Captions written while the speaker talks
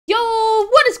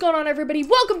going on, everybody?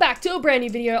 Welcome back to a brand new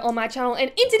video on my channel,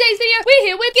 and in today's video we're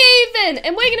here with Geeven,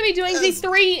 and we're going to be doing the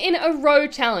 3 in a row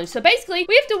challenge. So basically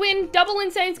we have to win double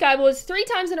insane skywars 3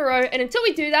 times in a row, and until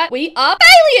we do that we are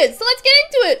failures. So let's get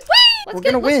into it. Whee!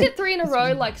 Let's get 3 in a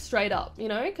row, like straight up, you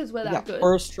know, because we're that good.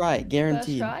 First try,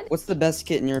 guaranteed. First try? What's the best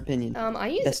kit in your opinion? I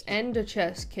use Ender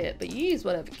chest kit, but you use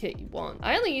whatever kit you want.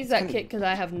 I only use that kit because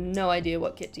I have no idea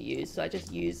what kit to use, so I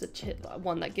just use the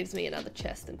one that gives me another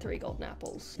chest and 3 golden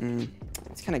apples.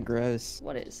 It's kind of gross.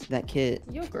 What is? That kit.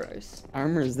 You're gross.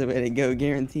 Armor is the way to go,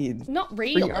 guaranteed. Not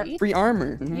really. Free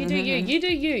armor. You do you. You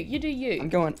do you. You do you. I'm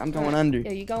going under.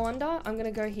 Yeah, you go under. I'm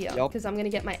gonna go here because I'm gonna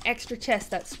get my extra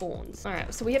chest that spawns. All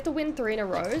right, so we have to win 3 in a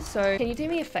row. So can you do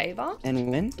me a favor? And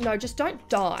win? No, just don't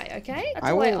die, okay? That's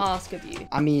all I ask of you.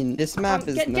 I mean, this map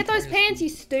is. Get those pants, you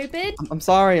stupid. I'm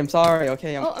sorry.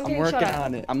 Okay, I'm working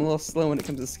on it. I'm a little slow when it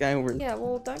comes to Skyward. Yeah,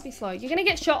 well, don't be slow. You're gonna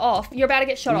get shot off. You're about to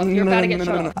get shot off. You're about to get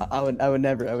shot off. I would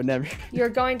never. You're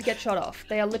going to get shot off.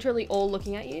 They are literally all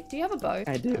looking at you. Do you have a bow?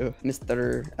 I do.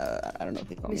 Mr. I don't know if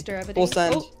he called me. Mr. Everdeen. Full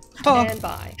send. Oh, and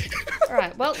bye. All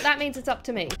right, well, that means it's up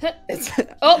to me.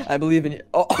 I believe in you.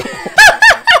 Oh.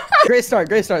 Great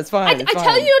start. It's fine. I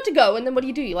tell you to go, and then what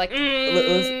do? You're like,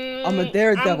 I'm a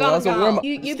daredevil. That's a warm up.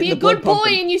 You be a good boy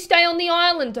and you stay on the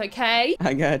island, okay?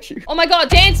 I got you. Oh my god,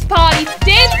 dance party!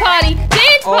 Dance party!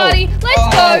 Dance party!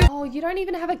 Let's go! Oh, you don't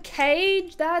even have a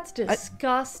cage? That's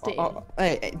disgusting.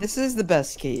 Hey, this is the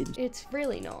best cage. It's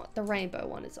really not. The rainbow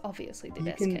one is obviously the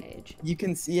best cage. You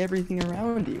can see everything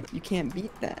around you. You can't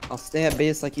beat that. I'll stay at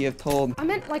base like you have told. I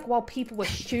meant like while people were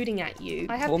shooting at you.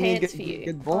 I have pants for you.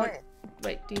 Good boy.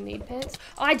 Wait, do you need pants?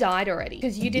 I died already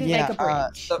because you didn't make a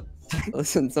bridge.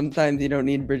 Listen, sometimes you don't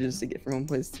need bridges to get from one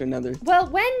place to another. Well,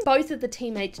 when both of the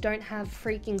teammates don't have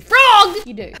freaking frog,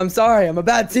 you do. I'm sorry, I'm a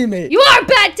bad teammate. You are a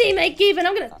bad teammate, Geeven.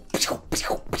 I'm gonna...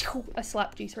 I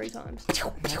slapped you 3 times.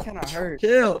 That kind of hurt.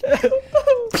 Chill.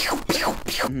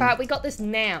 Alright, we got this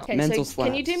now. Okay, Mental so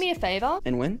can you do me a favor?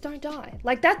 And win? Don't die.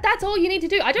 Like, that's all you need to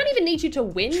do. I don't even need you to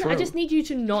win. True. I just need you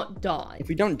to not die. If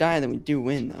we don't die, then we do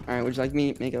win, though. Alright, would you like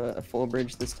me to make a full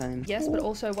bridge this time? Yes, but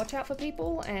also watch out for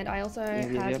people. And I also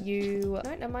have you... No,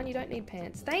 never mind, you don't need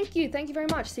pants. Thank you very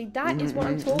much. See, that is what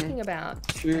I'm talking about.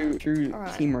 True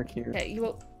teamwork here. Okay, you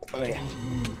will... Okay.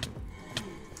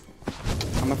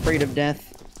 I'm afraid of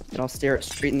death, but I'll stare it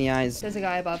straight in the eyes. There's a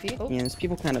guy above you. Oh. Yeah, there's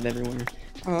people kind of everywhere.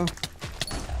 Oh.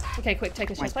 Okay, quick, take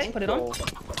this chest plate, put it on.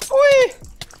 Oi!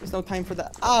 There's no time for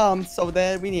that. Oh, I'm so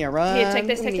dead. We need to run. Here, take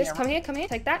this. Come here.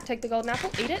 Take that. Take the golden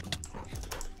apple. Eat it.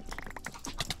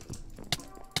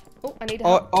 Oh, I need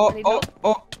help.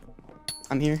 Oh.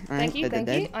 I'm here. All right. Thank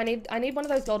you. I need one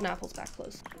of those golden apples back,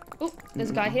 please. Oh, there's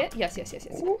a guy here. Yes.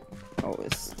 Oh,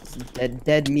 it's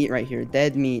dead meat right here.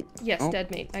 Dead meat. Yes, dead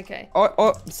meat. Okay.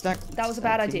 Oh, stuck. That was a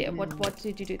bad idea. What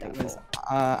did you do that for?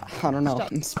 I don't know.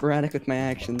 Stop. I'm sporadic with my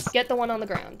actions. Get the one on the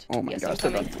ground. Oh my gosh,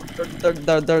 they're done for.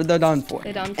 They're done for.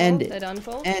 End it. They're done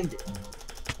for.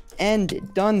 End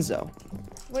it. Dunzo.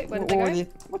 Wait, where did they go?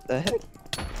 What the heck?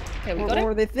 Okay, we got it. What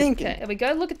were they thinking? Okay, there we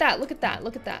go. Look at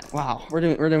that. Wow, we're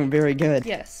doing very good.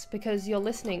 Yes, because you're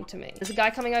listening to me. There's a guy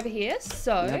coming over here,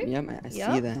 so... Yep, I see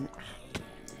that.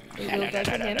 We will go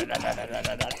for him.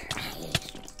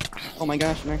 Oh my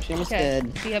gosh, I'm actually almost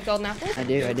dead. Do you have golden apples? I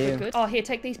do. Good. Oh, here,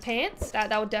 take these pants.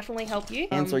 That would definitely help you.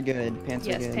 Pants are good.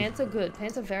 Yes, pants are good.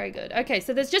 Pants are very good. Okay,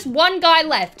 so there's just one guy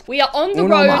left. We are on the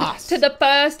road to the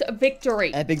first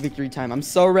victory. Epic victory time. I'm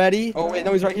so ready. Oh wait,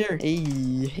 no, he's right here.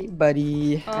 Hey,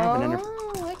 buddy.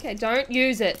 Oh, okay. Don't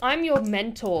use it. I'm your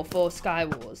mentor for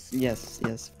Skywars. Yes,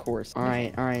 of course. All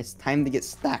right. It's time to get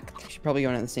stacked. We should probably go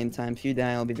in at the same time. If you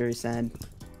die, I'll be very sad.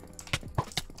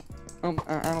 Oh,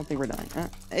 I don't think we're dying.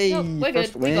 Hey, no, we're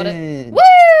good. We got it. Woo!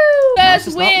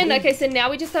 First win. Okay, so now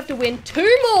we just have to win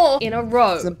 2 more in a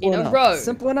row. Simple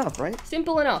enough, right?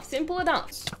 Simple enough. Hit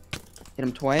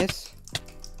him twice.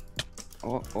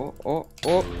 Oh,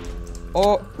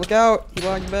 look out. He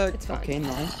lagged back. It's fine. Okay,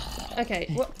 nice. Okay,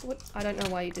 what? I don't know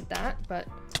why you did that, but...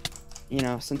 You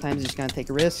know, sometimes you just gotta take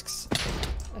risks.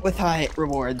 With high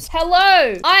rewards.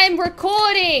 Hello, I'm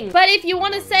recording, but if you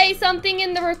want to say something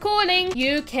in the recording,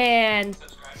 you can.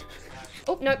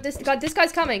 Oh no, this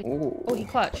guy's coming. Oh, he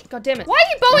clutched. God damn it! Why are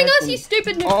you bowing us, you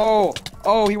stupid noob?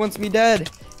 Oh, he wants me dead.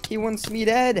 We don't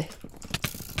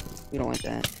like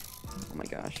that. Oh my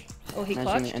gosh. Oh, he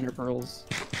clutched. The ender pearls.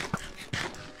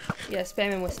 Yeah,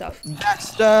 spam him with stuff.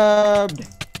 Backstabbed.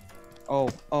 Oh.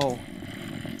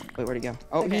 Wait, where'd he go?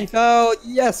 Oh, okay. He fell.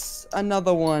 Yes,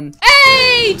 another one.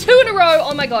 Hey, 2 in a row.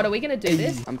 Oh my god, are we gonna do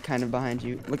this? I'm kind of behind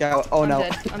you. Look out. Oh, no.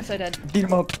 I'm so dead. Beat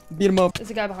him up.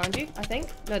 There's a guy behind you, I think.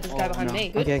 No, there's a guy behind me.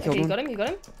 Good. Okay, I killed him. You got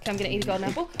him. Okay, I'm gonna eat a golden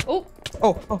apple.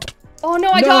 Oh. Oh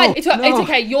no, I died. It's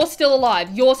okay. You're still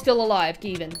alive. You're still alive,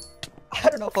 Geeven. I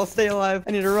don't know if I'll stay alive.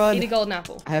 I need to run. Eat a golden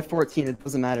apple. I have 14. It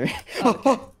doesn't matter. Oh,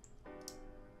 okay.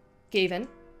 Geeven.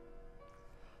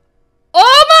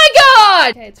 Oh my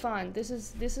god! Okay, it's fine. This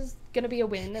is gonna be a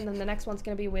win, and then the next one's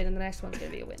gonna be a win, and the next one's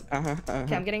gonna be a win.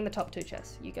 Okay, I'm getting the top 2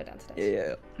 chests. You go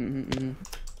downstairs. Yeah.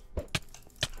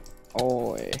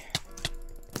 Oh.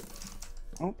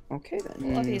 Oh, okay then.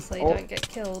 Well, obviously, don't get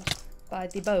killed by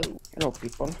the bow. Hello,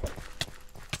 people.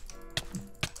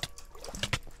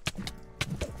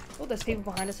 Oh, there's people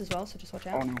behind us as well, so just watch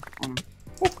out. Oh no. Oh.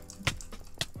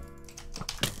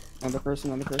 Another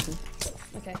person.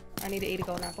 Okay, I need to eat a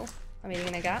golden apple. I'm eating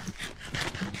an agate.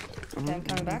 Okay, I'm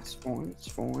coming back. It's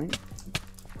fine.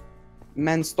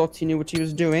 Man thought he knew what he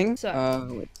was doing.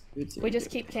 So, we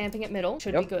just keep camping at middle.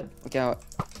 Should be good. Look out.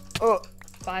 Oh.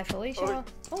 Bye, Felicia.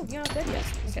 Oh, you're not dead yet.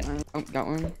 Okay. Oh, got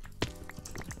one.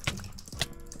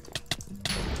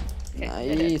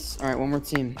 Okay, nice. Alright, one more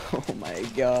team. Oh my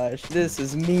gosh. This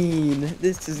is mean.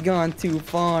 This has gone too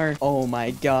far. Oh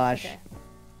my gosh. Okay.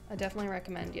 I definitely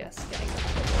recommend, yes, getting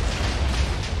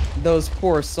those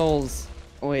poor souls.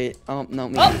 Wait, no.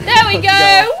 Me. Oh, there we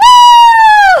go! Woo!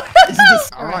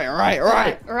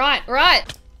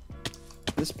 Alright.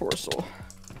 This poor soul.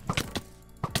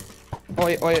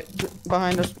 Oi,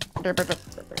 behind us. Okay,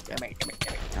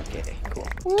 cool.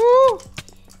 Woo!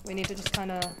 We need to just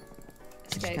kind of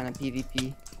escape. Just kind of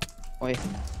PvP. Oi.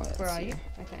 Where are you?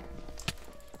 Okay.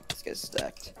 Let's get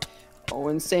stacked. Oh,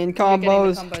 insane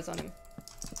combos. Getting the combos on him.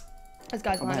 There's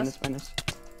guys behind us. Behind us.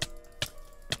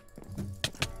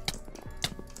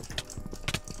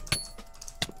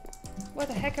 What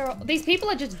the heck are these people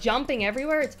are just jumping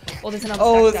everywhere? There's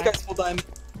another this guy's full time.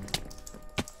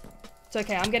 It's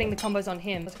okay, I'm getting the combos on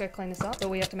him. Let's go clean this up. But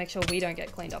we have to make sure we don't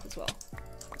get cleaned up as well.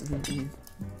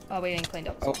 Oh, we ain't cleaned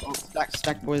up as well.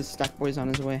 Stack boys on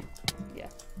his way. Yeah.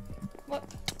 What?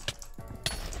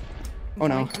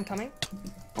 No. I'm coming.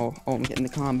 Oh, I'm getting the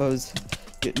combos.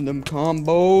 Getting them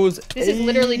combos. This is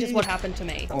literally just what happened to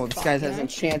me. Oh, this guy has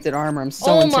enchanted armor. I'm so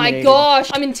Oh intimidated. my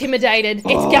gosh, I'm intimidated.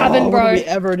 It's Gavin, bro. What did we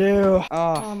ever do?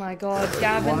 Oh my god,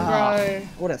 Gavin, bro.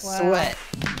 What a sweat.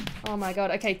 Oh my god.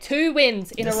 Okay, 2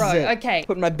 wins in a row. Okay.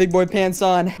 Putting my big boy pants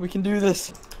on. We can do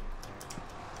this.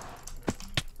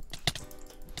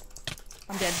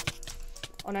 I'm dead.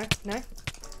 Oh no, no.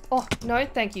 Oh no,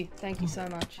 thank you. Thank you so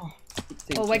much.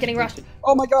 Oh, we're getting rushed.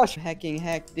 Oh my gosh. Hacking,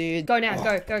 dude. Go now,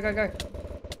 go.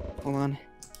 Hold on.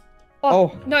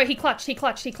 Oh, no, he clutched,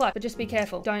 but just be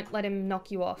careful. Don't let him knock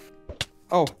you off.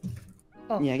 Oh.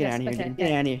 Oh, yeah, get out of here, okay, dude.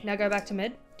 Get out of here. Now go back to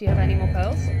mid. Do you have any more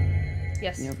pearls?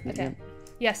 Yes. Yep, okay.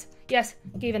 yep. Yes.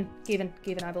 Geeven,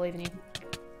 I believe in you.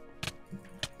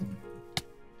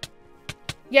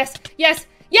 Yes! 3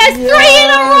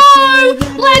 in a row!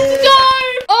 Let's go!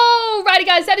 Alrighty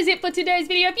guys, that is it for today's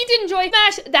video. If you did enjoy,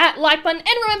 smash that like button. And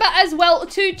remember as well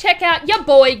to check out your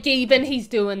boy Geeven. He's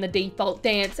doing the default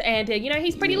dance and you know,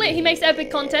 he's pretty lit. He makes epic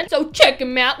content. So check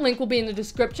him out. Link will be in the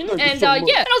description. And yeah, and I'll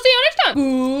see you next time.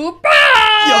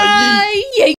 Goodbye!